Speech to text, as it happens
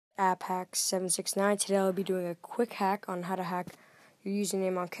App Hack 769. Today I'll be doing a quick hack on how to hack your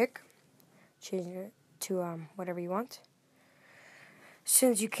username on KIK. Changing it to whatever you want.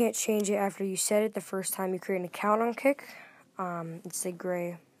 Since you can't change it after you set it the first time you create an account on KIK, it's the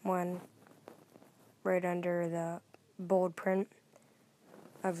gray one right under the bold print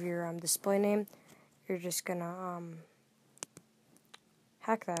of your display name. You're just gonna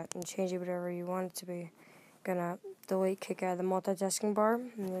hack that and change it whatever you want it to be. Gonna delete KIK out of the multitasking bar,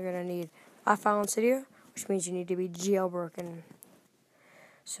 and you're gonna need iFile and Cydia, which means you need to be jailbroken.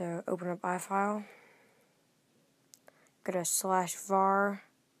 So open up iFile, go to /var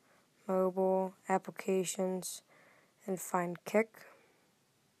mobile applications and find KIK.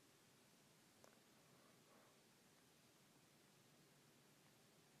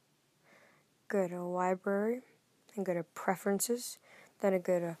 Go to library and go to preferences. Then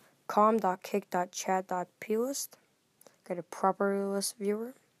go to com.kik.chat.plist. Go to property list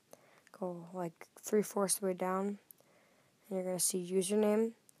viewer. Go like 3/4 the way down. And you're going to see username.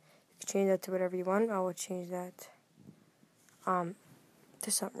 You can change that to whatever you want. I will change that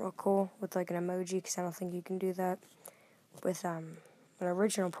to something real cool with like an emoji, because I don't think you can do that with an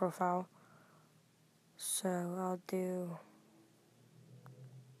original profile. So I'll do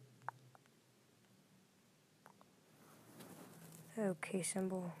OK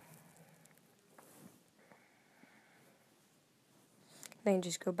symbol. Then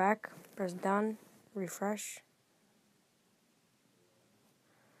just go back, press done, refresh.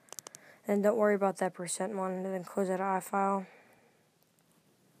 Then don't worry about that % one, and then close out iFile.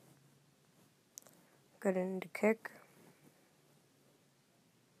 Go into KIK.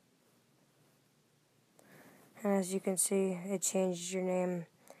 And as you can see, it changes your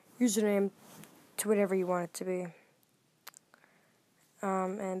username to whatever you want it to be.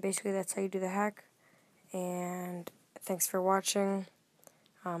 And basically that's how you do the hack. And thanks for watching.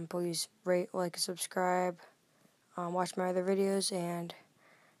 Please rate, like, and subscribe. Watch my other videos, and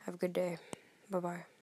have a good day. Bye-bye.